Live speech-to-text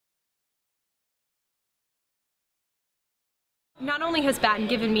Not only has Batten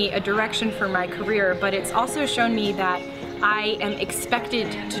given me a direction for my career, but it's also shown me that I am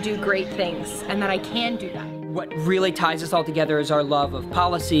expected to do great things and that I can do that. What really ties us all together is our love of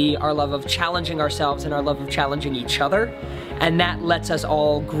policy, our love of challenging ourselves, and our love of challenging each other. And that lets us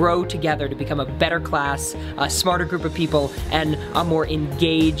all grow together to become a better class, a smarter group of people, and a more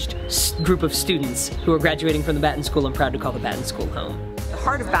engaged group of students who are graduating from the Batten School and proud to call the Batten School home. The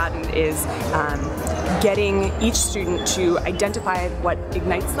heart of Batten is getting each student to identify what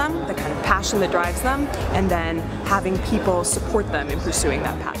ignites them, the kind of passion that drives them, and then having people support them in pursuing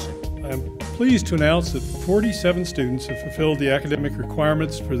that passion. I'm pleased to announce that 47 students have fulfilled the academic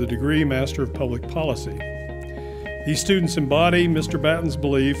requirements for the degree Master of Public Policy. These students embody Mr. Batten's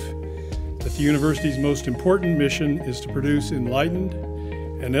belief that the university's most important mission is to produce enlightened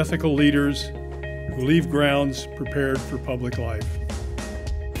and ethical leaders who leave grounds prepared for public life.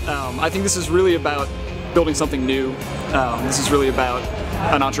 I think this is really about building something new. This is really about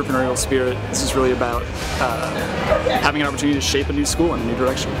an entrepreneurial spirit. This is really about having an opportunity to shape a new school in a new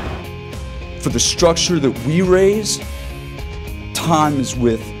direction. For the structure that we raise, time is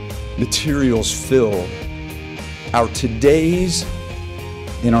with materials filled. Our todays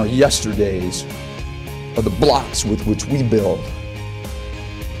and our yesterdays are the blocks with which we build.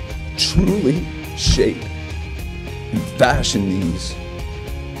 Truly shape and fashion these.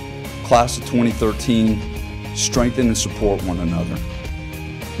 Class of 2013, strengthen and support one another.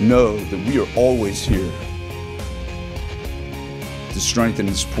 Know that we are always here to strengthen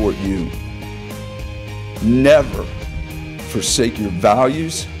and support you. Never forsake your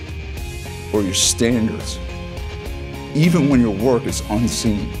values or your standards, even when your work is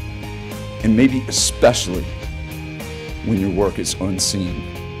unseen, and maybe especially when your work is unseen.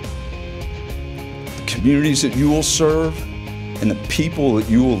 The communities that you will serve and the people that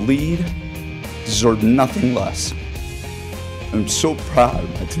you will lead deserve nothing less. I'm so proud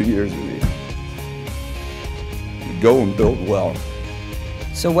of my 2 years with you. Go and build well.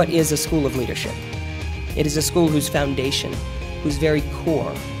 So what is a school of leadership? It is a school whose foundation, whose very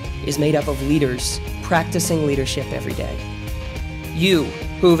core, is made up of leaders practicing leadership every day. You,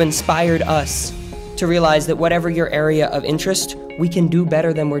 who have inspired us to realize that whatever your area of interest, we can do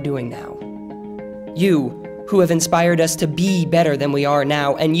better than we're doing now. You, who have inspired us to be better than we are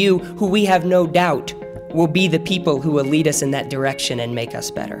now, and you, who we have no doubt will be the people who will lead us in that direction and make us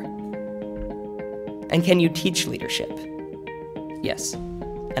better. And can you teach leadership? Yes.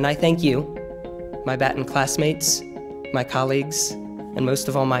 And I thank you, my Batten classmates, my colleagues, and most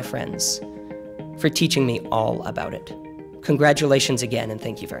of all my friends, for teaching me all about it. Congratulations again, and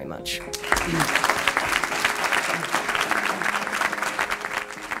thank you very much.